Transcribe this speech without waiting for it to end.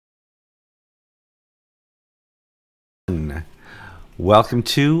Welcome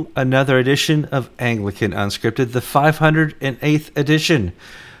to another edition of Anglican Unscripted, the 508th edition.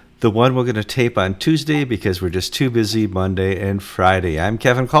 The one we're going to tape on Tuesday because we're just too busy Monday and Friday. I'm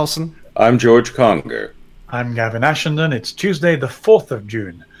Kevin Carlson. I'm George Conger. I'm Gavin Ashenden. It's Tuesday, the 4th of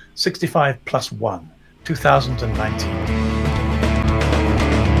June, 65 plus 1, 2019.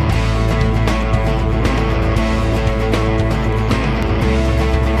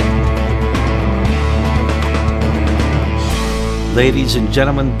 Ladies and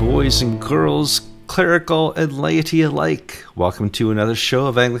gentlemen, boys and girls, clerical and laity alike, welcome to another show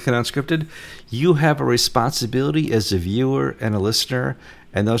of Anglican Unscripted. You have a responsibility as a viewer and a listener,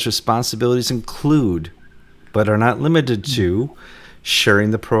 and those responsibilities include, but are not limited to,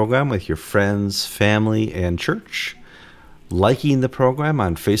 sharing the program with your friends, family, and church, liking the program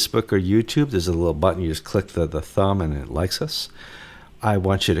on Facebook or YouTube. There's a little button, you just click the thumb and it likes us. I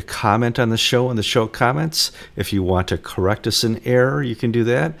want you to comment on the show in the show comments. If you want to correct us in error, you can do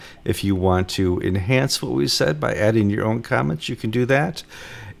that. If you want to enhance what we said by adding your own comments, you can do that.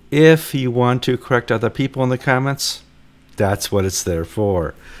 If you want to correct other people in the comments, that's what it's there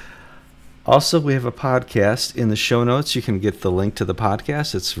for. Also, we have a podcast in the show notes. You can get the link to the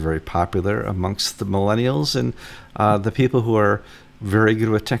podcast. It's very popular amongst the millennials and the people who are very good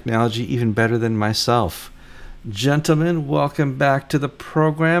with technology, even better than myself. Gentlemen, welcome back to the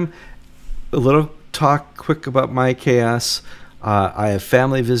program. A little talk quick about my chaos. I have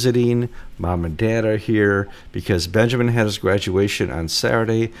family visiting. Mom and Dad are here because Benjamin had his graduation on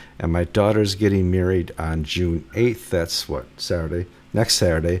Saturday, and my daughter's getting married on June 8th. That's what, Saturday? Next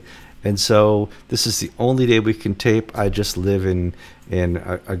Saturday. And so this is the only day we can tape. I just live in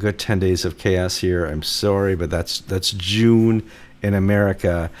a good 10 days of chaos here. I'm sorry, but that's June in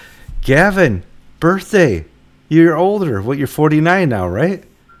America. Gavin, birthday. You're older. What, you're 49 now, right?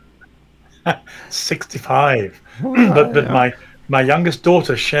 65. But my youngest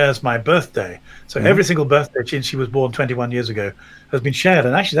daughter shares my birthday. So every single birthday since she was born 21 years ago has been shared.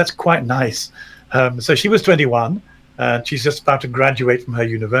 And actually, that's quite nice. So she was 21. She's just about to graduate from her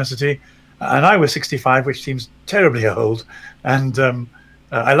university. And I was 65, which seems terribly old. And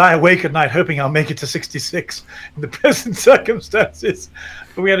I lie awake at night hoping I'll make it to 66 in the present circumstances.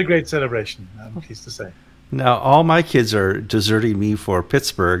 But we had a great celebration, I'm pleased to say. Now, all my kids are deserting me for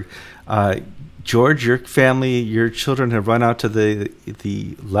Pittsburgh. George, your family, your children have run out to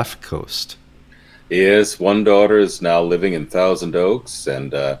the left coast. Yes, one daughter is now living in Thousand Oaks,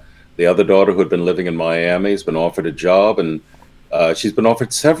 and the other daughter, who had been living in Miami, has been offered a job, and she's been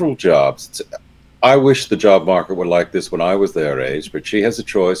offered several jobs. I wish the job market were like this when I was their age, but she has a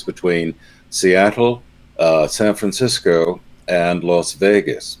choice between Seattle, San Francisco, and Las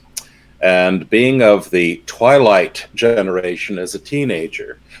Vegas. And being of the twilight generation as a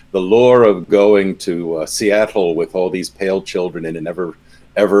teenager, the lure of going to Seattle with all these pale children in an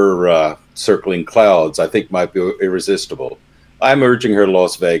ever circling clouds, I think might be irresistible. I'm urging her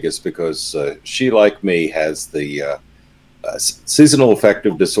Las Vegas because she, like me, has the seasonal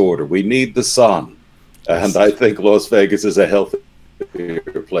affective disorder. We need the sun. And I think Las Vegas is a healthier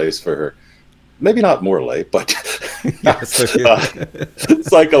place for her. Maybe not morally, but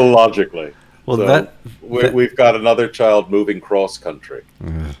psychologically. Well, so we've got another child moving cross country.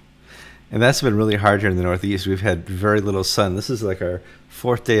 And that's been really hard here in the Northeast. We've had very little sun. This is like our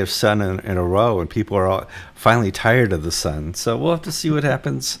 4th day of sun in a row, and people are all finally tired of the sun. So we'll have to see what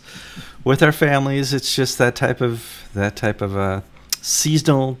happens with our families. It's just that type of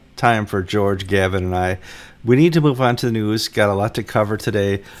seasonal time for George, Gavin, and I. We need to move on to the news. Got a lot to cover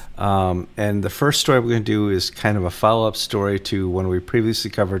today. And the first story we're going to do is kind of a follow-up story to one we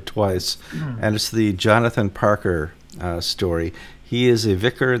previously covered twice. And it's the Jonathan Parker story. He is a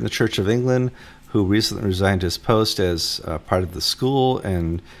vicar in the Church of England who recently resigned his post as part of the school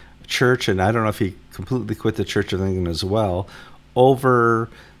and church. And I don't know if he completely quit the Church of England as well over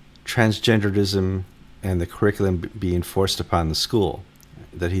transgenderism and the curriculum being forced upon the school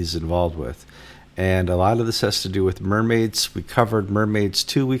that he's involved with. And a lot of this has to do with mermaids. We covered mermaids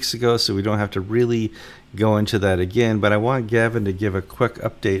 2 weeks ago, so we don't have to really go into that again. But I want Gavin to give a quick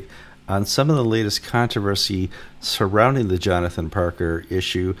update on some of the latest controversy surrounding the Jonathan Parker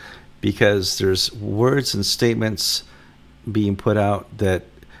issue, because there's words and statements being put out that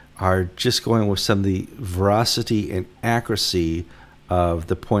are just going with some of the veracity and accuracy of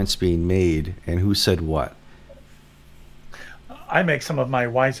the points being made and who said what. I make some of my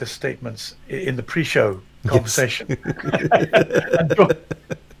wisest statements in the pre-show conversation. And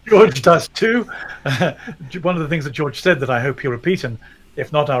George does too. One of the things that George said that I hope he'll repeat, and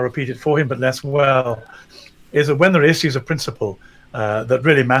if not, I'll repeat it for him, but less well, is that when there are issues of principle that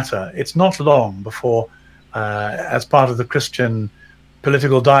really matter, it's not long before, as part of the Christian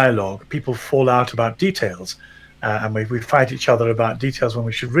political dialogue, people fall out about details, and we fight each other about details when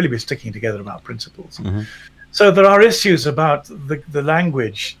we should really be sticking together about principles. Mm-hmm. So there are issues about the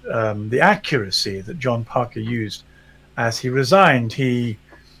language, the accuracy that John Parker used as he resigned. He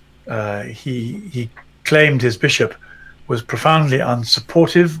claimed his bishop was profoundly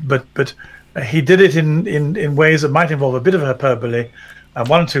unsupportive, but he did it in ways that might involve a bit of hyperbole and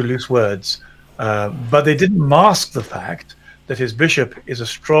one or two loose words, but they didn't mask the fact that his bishop is a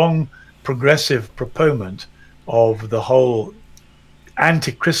strong progressive proponent of the whole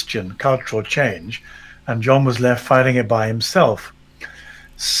anti-Christian cultural change, and John was left fighting it by himself.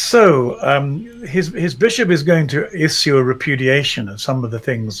 So his bishop is going to issue a repudiation of some of the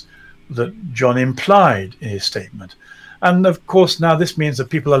things that John implied in his statement. And of course, now this means that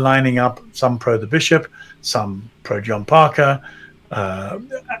people are lining up, some pro the bishop, some pro John Parker,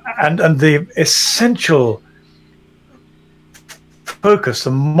 and the essential focus,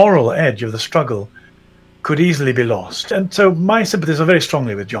 the moral edge of the struggle could easily be lost. And so my sympathies are very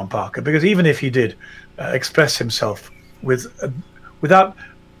strongly with John Parker, because even if he did express himself without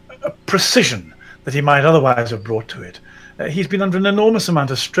a precision that he might otherwise have brought to it, he's been under an enormous amount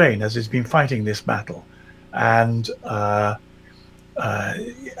of strain as he's been fighting this battle. And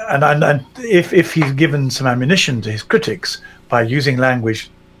if he's given some ammunition to his critics by using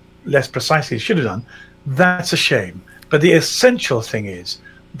language less precisely as he should have done, that's a shame. But the essential thing is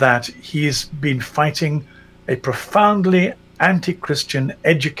that he's been fighting a profoundly anti-Christian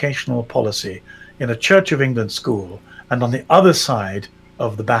educational policy in a Church of England school, and on the other side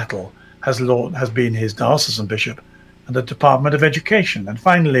of the battle has been his diocesan bishop and the Department of Education. And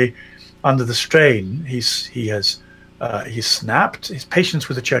finally, under the strain, he's snapped. His patience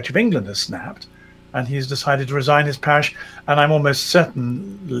with the Church of England has snapped, and he's decided to resign his parish, and I'm almost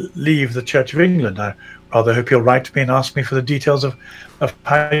certain leave the Church of England. I rather hope you'll write to me and ask me for the details of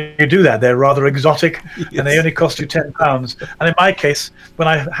how you do that. They're rather exotic, yes, and they only cost you £10. And in my case, when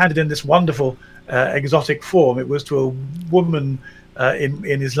I handed in this wonderful exotic form, it was to a woman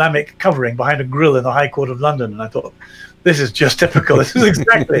in Islamic covering behind a grill in the High Court of London, and I thought, this is just typical. This is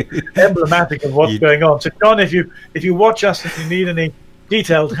exactly emblematic of what's going on. So, John, if you watch us and you need any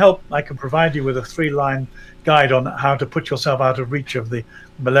detailed help, I can provide you with a 3-line guide on how to put yourself out of reach of the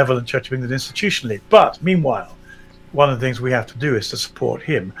malevolent Church of England institutionally. But meanwhile, one of the things we have to do is to support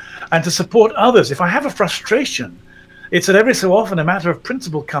him and to support others. If I have a frustration, it's that every so often a matter of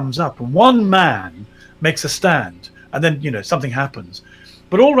principle comes up, and one man makes a stand, and then something happens.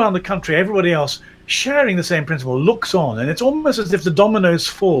 But all around the country, everybody else sharing the same principle looks on, and it's almost as if the dominoes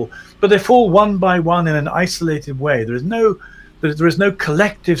fall, but they fall one by one in an isolated way. There is no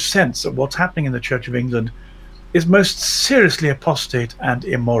collective sense that what's happening in the Church of England is most seriously apostate and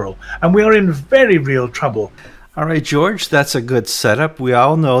immoral, and we are in very real trouble. All right, George, that's a good setup. We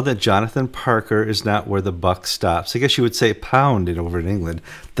all know that Jonathan Parker is not where the buck stops. I guess you would say pound over in England.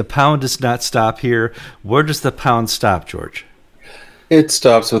 The pound does not stop here. Where does the pound stop, George? It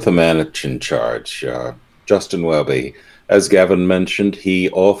stops with the man in charge, Justin Welby. As Gavin mentioned, he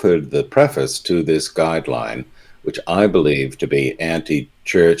authored the preface to this guideline, which I believe to be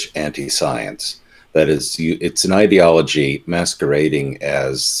anti-church, anti-science. That is, it's an ideology masquerading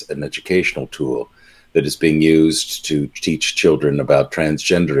as an educational tool that is being used to teach children about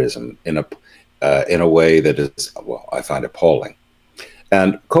transgenderism in a way that is, well, I find appalling.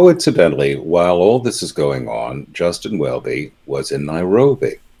 And coincidentally, while all this is going on, Justin Welby was in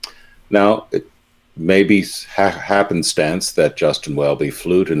Nairobi. Now, it may be happenstance that Justin Welby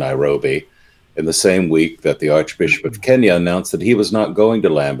flew to Nairobi in the same week that the Archbishop of Kenya announced that he was not going to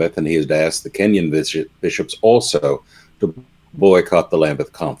Lambeth, and he had asked the Kenyan bishops also to boycott the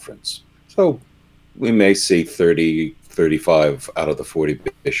Lambeth conference. So we may see 30, 35 out of the 40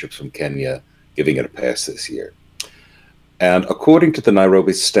 bishops from Kenya giving it a pass this year. And according to the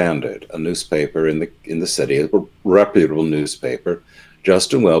Nairobi Standard, a newspaper in the city, a reputable newspaper,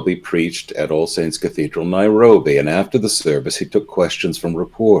 Justin Welby preached at All Saints Cathedral, Nairobi, and after the service, he took questions from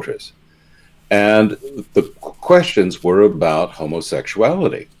reporters. And the questions were about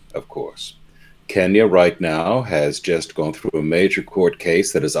homosexuality, of course. Kenya right now has just gone through a major court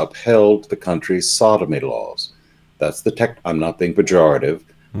case that has upheld the country's sodomy laws. That's I'm not being pejorative.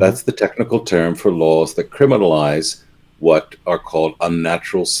 That's the technical term for laws that criminalize what are called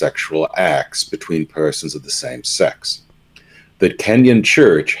unnatural sexual acts between persons of the same sex. The Kenyan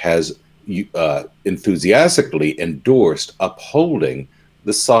church has enthusiastically endorsed upholding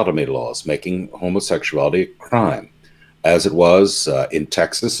the sodomy laws, making homosexuality a crime, as it was in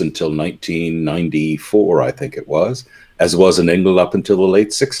Texas until 1994, I think it was, as it was in England up until the late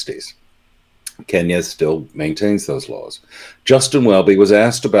 60s. Kenya still maintains those laws. Justin Welby was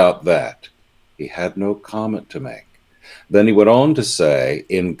asked about that. He had no comment to make. Then he went on to say,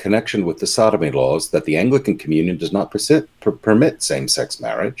 in connection with the sodomy laws, that the Anglican Communion does not permit same-sex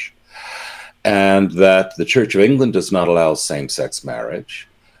marriage, and that the Church of England does not allow same-sex marriage.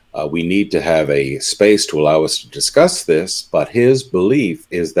 We need to have a space to allow us to discuss this, but his belief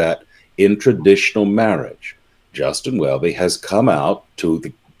is that in traditional marriage, Justin Welby has come out to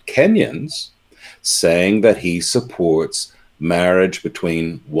the Kenyans saying that he supports marriage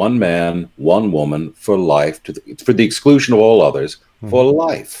between one man, one woman for life, for the exclusion of all others, for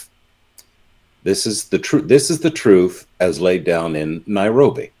life. This is the truth. This is the truth as laid down in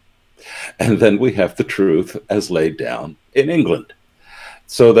Nairobi, and then we have the truth as laid down in England.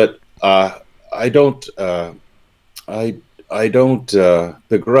 So that I don't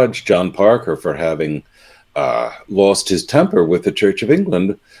begrudge John Parker for having lost his temper with the Church of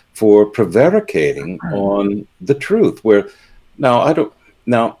England for prevaricating on the truth. Where now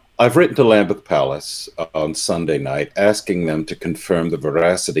I've written to Lambeth Palace on Sunday night asking them to confirm the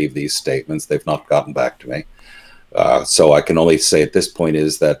veracity of these statements. They've not gotten back to me. So I can only say at this point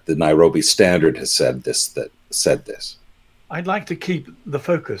is that the Nairobi Standard has said this. I'd like to keep the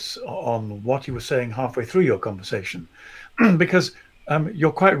focus on what you were saying halfway through your conversation, because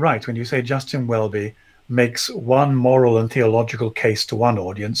you're quite right when you say Justin Welby makes one moral and theological case to one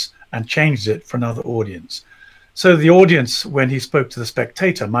audience and changes it for another audience. So the audience, when he spoke to The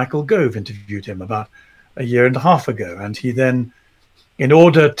Spectator, Michael Gove interviewed him about a year and a half ago, and he then, in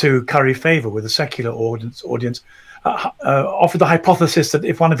order to curry favor with the secular audience, offered the hypothesis that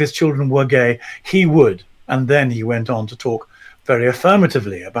if one of his children were gay, he would. And then he went on to talk very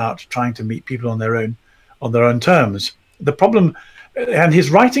affirmatively about trying to meet people on their own terms. The problem, and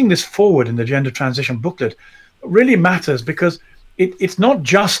his writing this forward in the gender transition booklet, really matters because it's not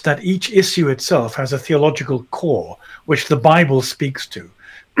just that each issue itself has a theological core, which the Bible speaks to.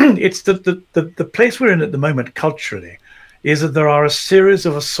 It's the place we're in at the moment culturally is that there are a series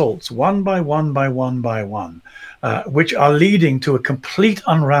of assaults, one by one by one by one, which are leading to a complete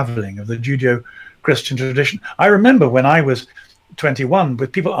unraveling of the Judeo-Christian tradition. I remember when I was 21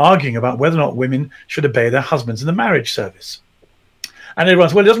 with people arguing about whether or not women should obey their husbands in the marriage service. And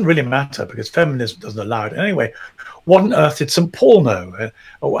everyone's, well, it doesn't really matter because feminism doesn't allow it. Anyway, what on earth did St. Paul know?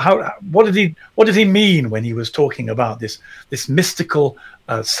 What did he mean when he was talking about this mystical,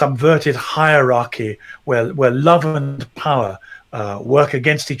 subverted hierarchy where love and power work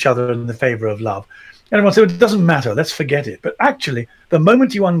against each other in the favor of love? And everyone said, it doesn't matter, let's forget it. But actually, the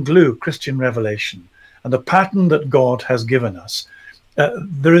moment you unglue Christian revelation and the pattern that God has given us,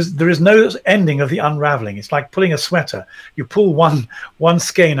 there is no ending of the unraveling. It's like pulling a sweater. You pull one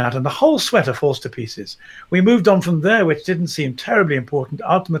skein out and the whole sweater falls to pieces. We moved on from there, which didn't seem terribly important,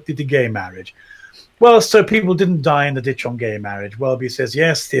 ultimately to gay marriage. Well, so people didn't die in the ditch on gay marriage. Welby says,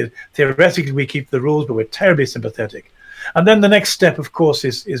 yes, theoretically we keep the rules, but we're terribly sympathetic. And then the next step, of course,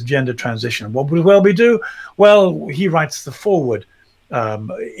 is gender transition. What would Welby do? Well, he writes the foreword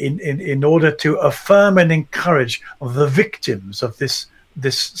in order to affirm and encourage the victims of this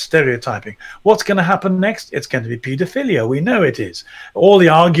stereotyping. What's going to happen next? It's going to be pedophilia. We know it is. All the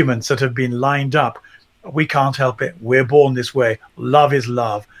arguments that have been lined up, we can't help it. We're born this way. Love is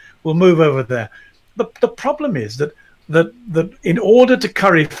love. We'll move over there. The problem is that in order to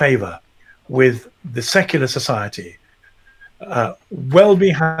curry favor with the secular society,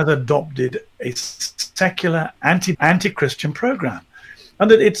 Welby has adopted a secular anti-Christian program. And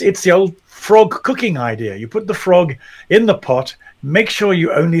that it's the old frog cooking idea. You put the frog in the pot, make sure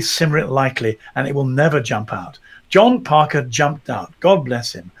you only simmer it lightly, and it will never jump out. John Parker jumped out. God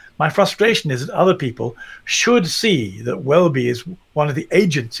bless him. My frustration is that other people should see that Welby is one of the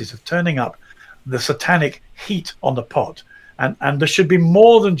agencies of turning up the satanic heat on the pot. And there should be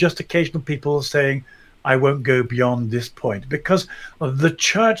more than just occasional people saying, I won't go beyond this point. Because the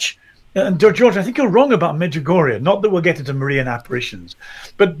church... And George, I think you're wrong about Medjugorje. Not that we'll get into Marian apparitions,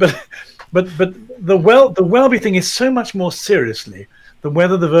 but the Welby thing is so much more seriously than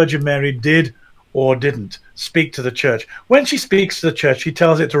whether the Virgin Mary did or didn't speak to the church. When she speaks to the church, she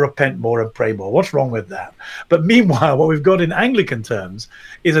tells it to repent more and pray more. What's wrong with that? But meanwhile, what we've got in Anglican terms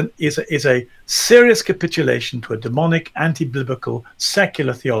is a serious capitulation to a demonic, anti-biblical,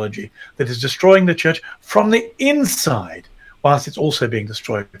 secular theology that is destroying the church from the inside, whilst it's also being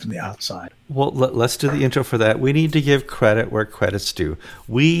destroyed from the outside. Well, let's do the intro for that. We need to give credit where credit's due.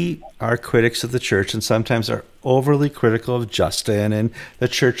 We are critics of the church and sometimes are overly critical of Justin and the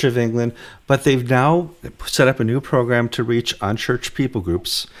Church of England, but they've now set up a new program to reach unchurched people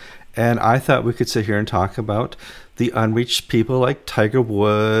groups. And I thought we could sit here and talk about the unreached people like Tiger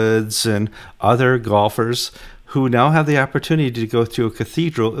Woods and other golfers who now have the opportunity to go to a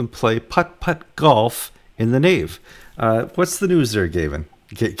cathedral and play putt-putt golf in the nave. What's the news there, Gavin?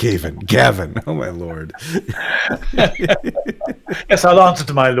 Gavin. Oh, my Lord. Yes, I'll answer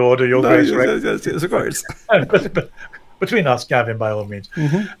to my Lord or your grace. Yes, of course. Between us, Gavin, by all means.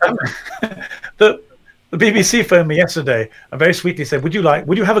 The BBC phoned me yesterday and very sweetly said, would you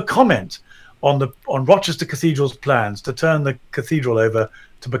have a comment on Rochester Cathedral's plans to turn the cathedral over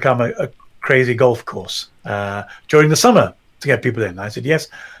to become a crazy golf course during the summer to get people in? I said, yes,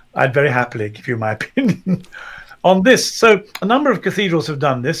 I'd very happily give you my opinion on this. So a number of cathedrals have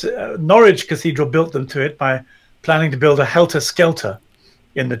done this. Norwich Cathedral built them to it by planning to build a helter-skelter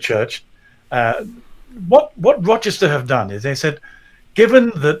in the church. What Rochester have done is they said,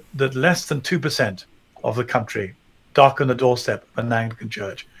 given that less than 2% of the country darken the doorstep of an Anglican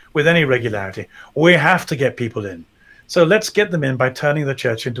church with any regularity, we have to get people in. So let's get them in by turning the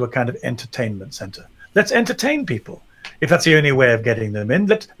church into a kind of entertainment center. Let's entertain people. If that's the only way of getting them in,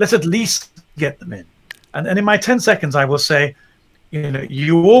 let's at least get them in. And in my 10 seconds, I will say,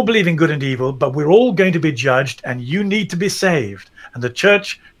 you all believe in good and evil, but we're all going to be judged, and you need to be saved. And the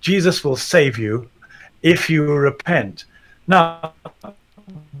church, Jesus will save you if you repent. Now,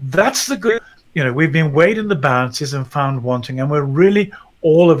 that's the good. We've been weighed in the balances and found wanting, and we're really,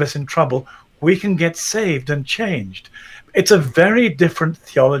 all of us, in trouble. We can get saved and changed. It's a very different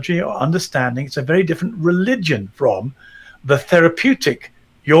theology or understanding. It's a very different religion from the therapeutic,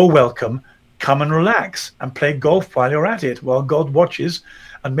 you're welcome, come and relax and play golf while you're at it, while God watches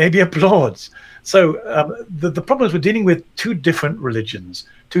and maybe applauds. So the problem is we're dealing with two different religions,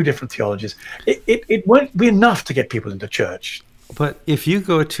 two different theologies. It won't be enough to get people into church. But if you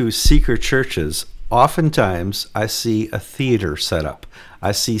go to seeker churches, oftentimes I see a theater set up.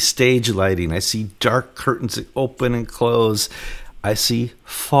 I see stage lighting. I see dark curtains that open and close. I see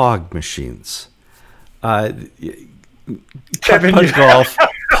fog machines.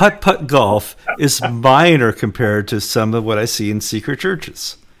 Putt-putt golf is minor compared to some of what I see in seeker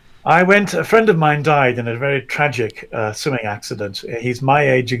churches. A friend of mine died in a very tragic swimming accident. He's my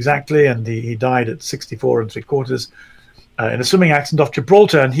age exactly, and he died at 64 3/4 in a swimming accident off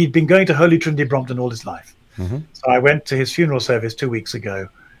Gibraltar, and he'd been going to Holy Trinity Brompton all his life. So I went to his funeral service 2 weeks ago.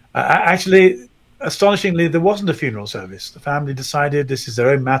 Actually, astonishingly, there wasn't a funeral service. The family decided this is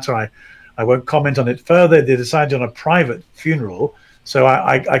their own matter. I won't comment on it further. They decided on a private funeral. So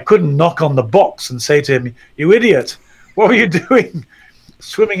I couldn't knock on the box and say to him, you idiot, what were you doing?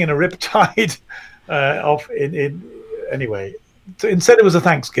 Swimming in a riptide anyway. So instead, it was a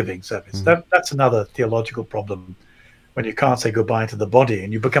Thanksgiving service. That's another theological problem when you can't say goodbye to the body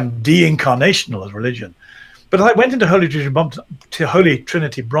and you become de-incarnational as religion. But I went into Holy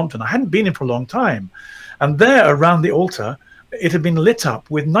Trinity Brompton. I hadn't been in for a long time. And there around the altar, it had been lit up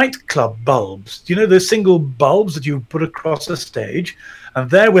with nightclub bulbs. You know, those single bulbs that you put across the stage? And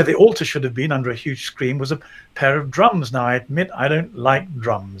there where the altar should have been under a huge screen was a pair of drums. Now, I admit I don't like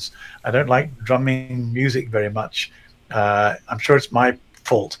drums. I don't like drumming music very much. I'm sure it's my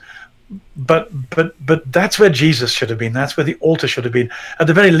fault. But that's where Jesus should have been. That's where the altar should have been. At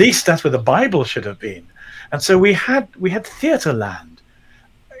the very least, that's where the Bible should have been. And so we had theatre land.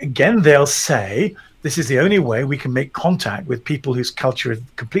 Again, they'll say this is the only way we can make contact with people whose culture is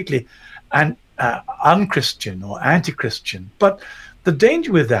completely unchristian or anti-Christian. But the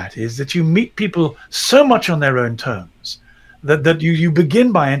danger with that is that you meet people so much on their own terms that you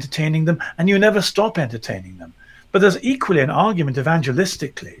begin by entertaining them and you never stop entertaining them. But there's equally an argument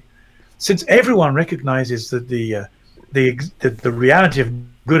evangelistically, since everyone recognizes that the reality of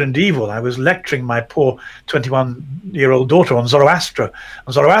good and evil. I was lecturing my poor 21-year-old daughter on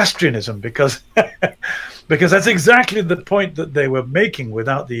Zoroastrianism because that's exactly the point that they were making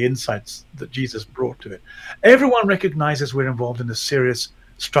without the insights that Jesus brought to it. Everyone recognizes we're involved in a serious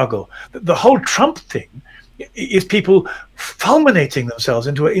struggle. The whole Trump thing is people fulminating themselves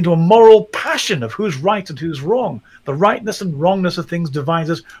into a moral passion of who's right and who's wrong. The rightness and wrongness of things divides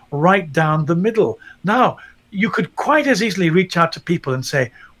us right down the middle. Now, you could quite as easily reach out to people and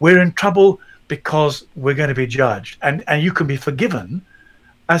say, we're in trouble because we're going to be judged. And you can be forgiven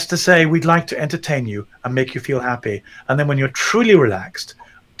as to say, we'd like to entertain you and make you feel happy. And then when you're truly relaxed,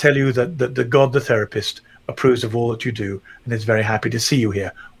 tell you that the God, the therapist, approves of all that you do and is very happy to see you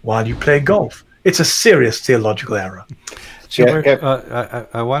here while you play golf. It's a serious theological error.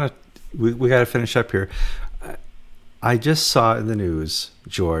 I want to, we got to finish up here. I just saw in the news,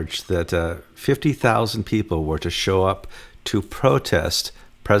 George, that 50,000 people were to show up to protest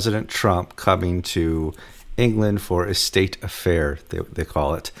President Trump coming to England for a state affair, they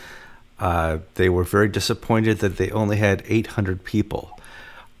call it. They were very disappointed that they only had 800 people.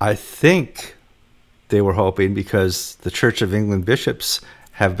 I think they were hoping, because the Church of England bishops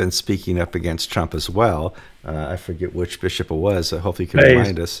have been speaking up against Trump as well. I forget which bishop it was. I hope you can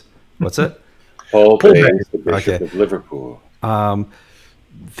remind us. What's it? Paul Bayes, the Bishop of Liverpool.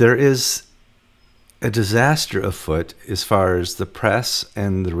 There is a disaster afoot as far as the press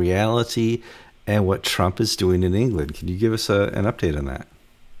and the reality and what Trump is doing in England. Can you give us an update on that?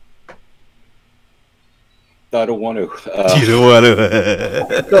 I don't want to. You don't want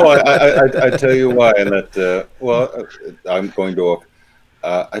to. No, I tell you why. And that, well, I'm going to.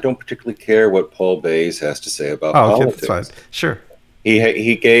 I don't particularly care what Paul Bayes has to say about politics. That's fine. Sure.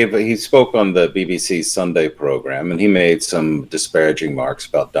 He spoke on the BBC Sunday program, and he made some disparaging remarks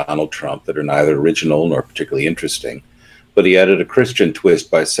about Donald Trump that are neither original nor particularly interesting. But he added a Christian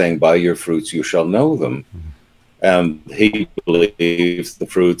twist by saying, "By your fruits you shall know them." Mm-hmm. And he believes the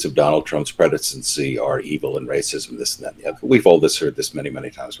fruits of Donald Trump's presidency are evil and racism, this and that. And the other. We've all heard this many,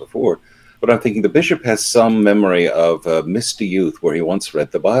 many times before. But I'm thinking the bishop has some memory of misty youth where he once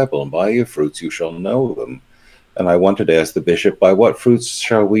read the Bible, and by your fruits you shall know them. And I wanted to ask the bishop, by what fruits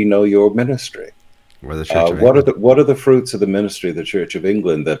shall we know your ministry? Or the Church of what are the fruits of the ministry of the Church of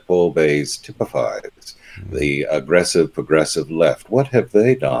England that Paul Bayes typifies? Mm-hmm. The aggressive, progressive left. What have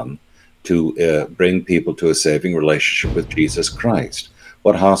they done to bring people to a saving relationship with Jesus Christ?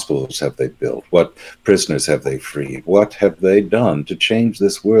 What hospitals have they built? What prisoners have they freed? What have they done to change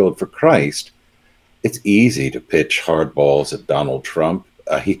this world for Christ? It's easy to pitch hard balls at Donald Trump.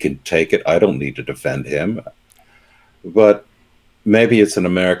 He can take it. I don't need to defend him. But maybe it's an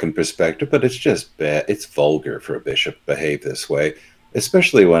American perspective, but it's just bad. It's vulgar for a bishop to behave this way,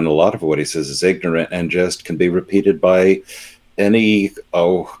 especially when a lot of what he says is ignorant and just can be repeated by any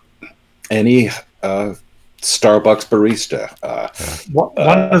Starbucks barista. One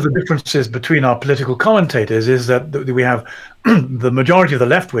of the differences between our political commentators is that we have the majority of the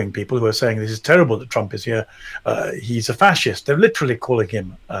left-wing people who are saying this is terrible that Trump is here. He's a fascist. They're literally calling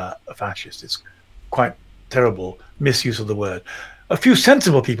him a fascist. It's quite terrible misuse of the word. A few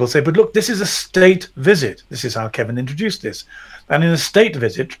sensible people say, but look, this is a state visit. This is how Kevin introduced this. And in a state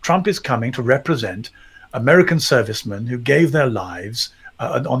visit, Trump is coming to represent American servicemen who gave their lives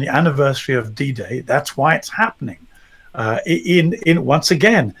on the anniversary of D-Day. That's why it's happening. Once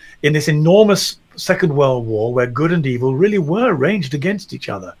again, in this enormous Second World War where good and evil really were ranged against each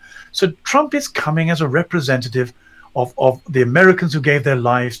other. So Trump is coming as a representative of the Americans who gave their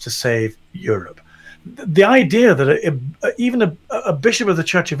lives to save Europe. The idea that even a bishop of the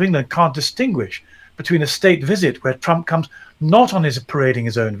Church of England can't distinguish between a state visit where Trump comes not on his parading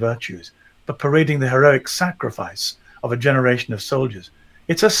his own virtues, but parading the heroic sacrifice of a generation of soldiers.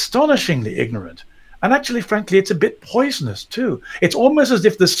 It's astonishingly ignorant. And actually, frankly, it's a bit poisonous too. It's almost as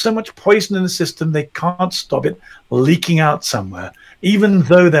if there's so much poison in the system they can't stop it leaking out somewhere, even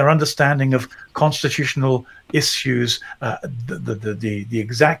though their understanding of constitutional issues, the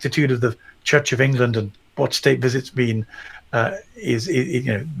exactitude of the Church of England and what state visits mean is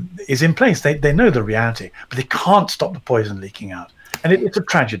in place. They know the reality, but they can't stop the poison leaking out, and it's a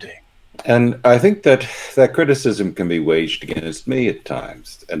tragedy. And I think that criticism can be waged against me at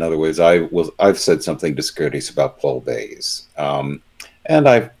times. In other words, I've said something discourteous about Paul Bayes, and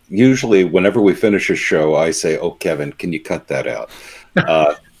I've usually, whenever we finish a show, I say, "Oh, Kevin, can you cut that out?"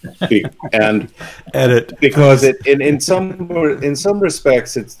 And edit, because in some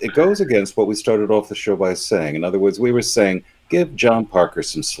respects it goes against what we started off the show by saying. In other words, we were saying, give John Parker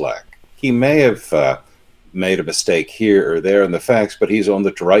some slack. He may have made a mistake here or there in the facts, but he's on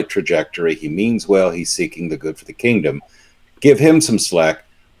the right trajectory. He means well. He's seeking the good for the kingdom. Give him some slack.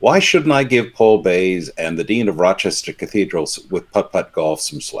 Why shouldn't I give Paul Bayes and the Dean of Rochester Cathedral with putt-putt golf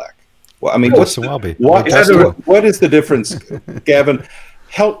some slack? Well, I mean, what is the difference, Gavin?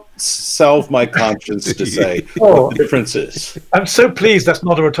 Help salve my conscience to say what the difference is. I'm so pleased that's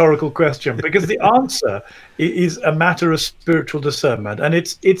not a rhetorical question, because the answer is a matter of spiritual discernment. And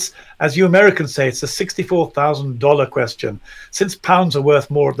it's as you Americans say, it's a $64,000 question. Since pounds are worth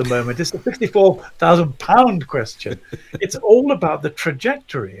more at the moment, it's a £64,000 question. It's all about the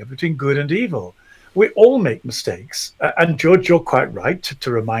trajectory between good and evil. We all make mistakes. And George, you're quite right to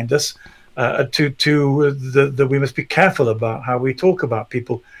remind us that we must be careful about how we talk about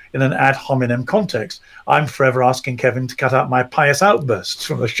people in an ad hominem context. I'm forever asking Kevin to cut out my pious outbursts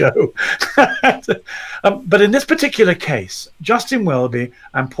from the show. But in this particular case, Justin Welby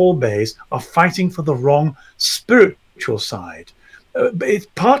and Paul Bayes are fighting for the wrong spiritual side. It's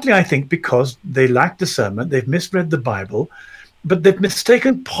partly, I think, because they lack discernment. They've misread the Bible, but they've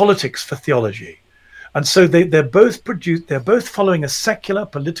mistaken politics for theology. And so they're both following a secular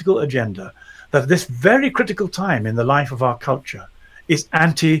political agenda that at this very critical time in the life of our culture is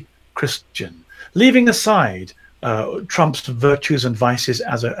anti-Christian, leaving aside Trump's virtues and vices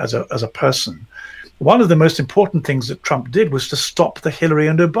as a person. One of the most important things that Trump did was to stop the Hillary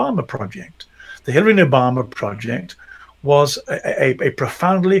and Obama project. The Hillary and Obama project was a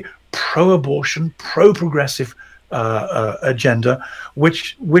profoundly pro-abortion, pro-progressive agenda,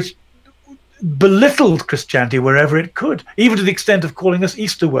 which belittled Christianity wherever it could, even to the extent of calling us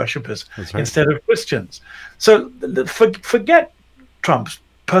Easter worshippers instead of Christians. So forget Trump's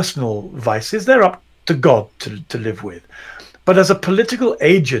personal vices. They're up to God to live with. But as a political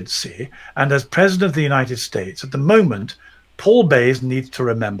agency and as President of the United States, at the moment, Paul Bayes needs to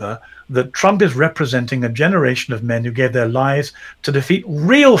remember that Trump is representing a generation of men who gave their lives to defeat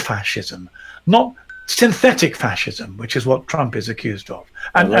real fascism, not synthetic fascism, which is what Trump is accused of.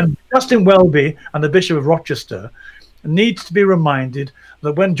 And Justin Welby and the Bishop of Rochester needs to be reminded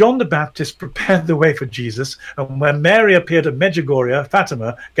that when John the Baptist prepared the way for Jesus, and when Mary appeared at Medjugorje,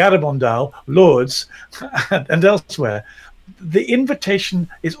 Fatima, Garabandal, Lourdes, and elsewhere, the invitation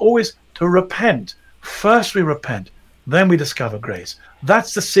is always to repent. First we repent, then we discover grace.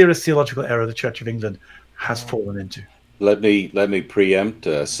 That's the serious theological error the Church of England has fallen into. Let me preempt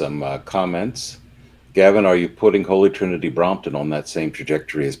some comments. Gavin, are you putting Holy Trinity Brompton on that same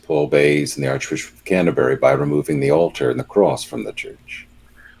trajectory as Paul Bayes and the Archbishop of Canterbury by removing the altar and the cross from the church,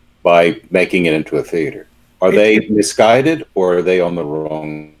 by making it into a theater? Are they misguided, or are they on the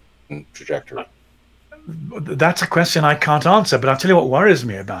wrong trajectory? That's a question I can't answer, but I'll tell you what worries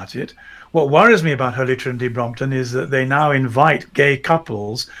me about it. What worries me about Holy Trinity Brompton is that they now invite gay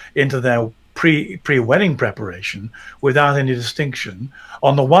couples into their pre-wedding preparation without any distinction.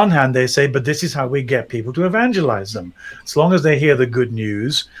 On the one hand, they say, but this is how we get people to evangelize them. As long as they hear the good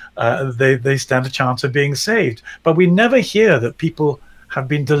news, they stand a chance of being saved. But we never hear that people have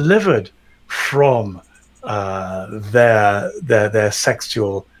been delivered from their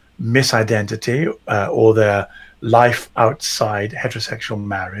sexual misidentity or their life outside heterosexual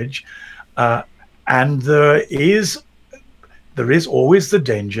marriage. And there is always the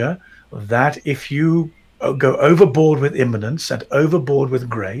danger that if you go overboard with immanence and overboard with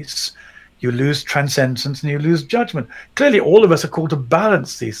grace, you lose transcendence and you lose judgment. Clearly, all of us are called to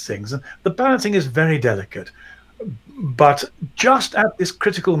balance these things, and the balancing is very delicate. But just at this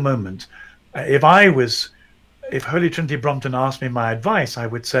critical moment, if Holy Trinity Brompton asked me my advice, I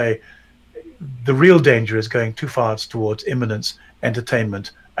would say the real danger is going too far towards immanence,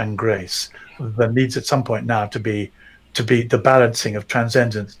 entertainment, and grace. There needs at some point now to be the balancing of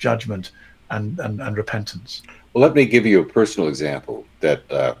transcendence, judgment, and repentance. Well, let me give you a personal example.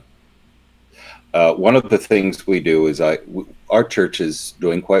 That one of the things we do is our church is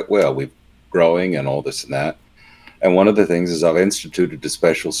doing quite well. We're growing and all this and that. And one of the things is I've instituted a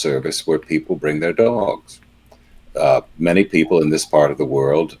special service where people bring their dogs. Many people in this part of the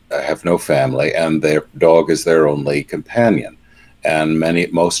world have no family, and their dog is their only companion. And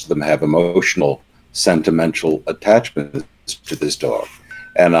most of them have emotional, sentimental attachments to this dog.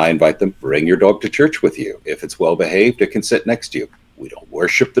 And I invite them, bring your dog to church with you. If it's well behaved, it can sit next to you. We don't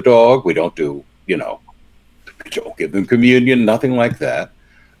worship the dog. We don't do, we don't give them communion, nothing like that.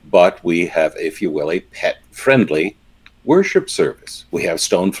 But we have, if you will, a pet-friendly worship service. We have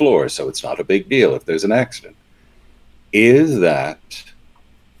stone floors, so it's not a big deal if there's an accident. Is that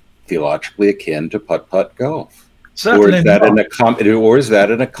theologically akin to putt-putt golf? Or is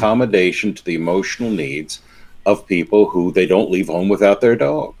that an accommodation to the emotional needs of people who they don't leave home without their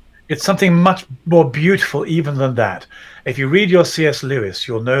dog? It's something much more beautiful even than that. If you read your C.S. Lewis,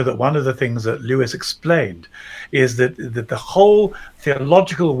 you'll know that one of the things that Lewis explained is that the whole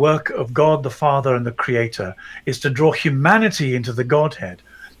theological work of God the Father and the Creator is to draw humanity into the Godhead.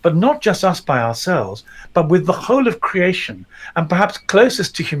 But not just us by ourselves, but with the whole of creation. And perhaps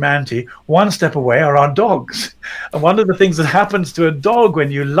closest to humanity, one step away, are our dogs. And one of the things that happens to a dog when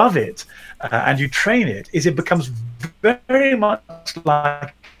you love it and you train it is it becomes very much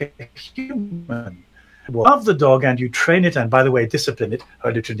like a human. Love the dog and you train it, and by the way, discipline it,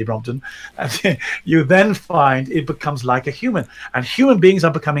 Holy Trinity Brompton, and you then find it becomes like a human. And human beings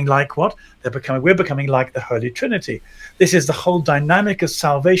are becoming like what? We're becoming like the Holy Trinity. This is the whole dynamic of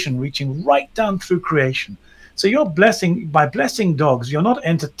salvation reaching right down through creation. So by blessing dogs, you're not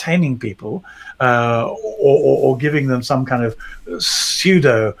entertaining people or giving them some kind of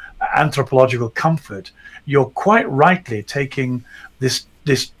pseudo anthropological comfort. You're quite rightly taking this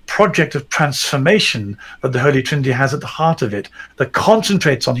project of transformation that the Holy Trinity has at the heart of it, that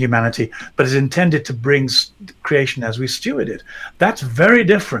concentrates on humanity, but is intended to bring creation as we steward it. That's very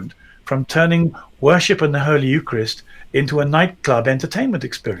different from turning worship and the Holy Eucharist into a nightclub entertainment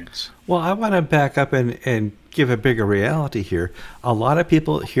experience. Well, I want to back up and give a bigger reality here. A lot of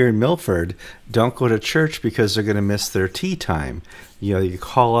people here in Milford don't go to church because they're going to miss their tea time. You know, you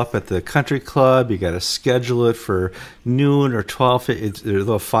call up at the country club, you got to schedule it for noon or 12. They're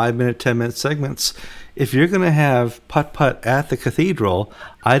little 5-minute, 10-minute segments. If you're going to have putt-putt at the cathedral,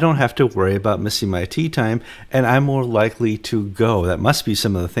 I don't have to worry about missing my tea time, and I'm more likely to go. That must be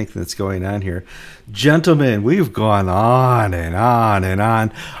some of the thinking that's going on here. Gentlemen, we've gone on and on and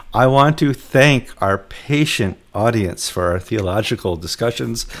on. I want to thank our patient audience for our theological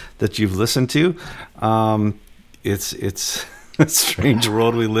discussions that you've listened to. It's a strange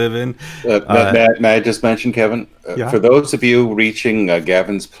world we live in. May I just mention, Kevin, yeah. For those of you reaching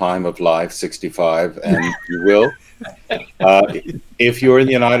Gavin's prime of life, 65, and you will, if you're in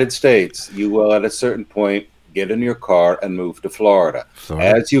the United States, you will at a certain point get in your car and move to Florida.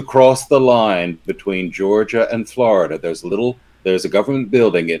 As you cross the line between Georgia and Florida, there's a government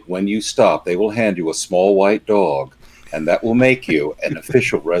building. When you stop, they will hand you a small white dog, and that will make you an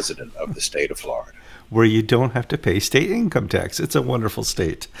official resident of the state of Florida, where you don't have to pay state income tax. It's a wonderful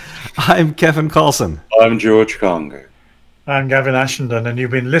state. I'm Kevin Carlson. I'm George Conger. I'm Gavin Ashenden, and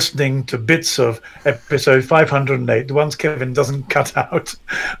you've been listening to bits of episode 508, the ones Kevin doesn't cut out,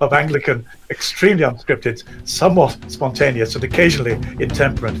 of Anglican, extremely unscripted, somewhat spontaneous, and occasionally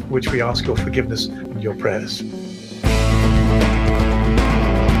intemperate, which we ask your forgiveness and your prayers.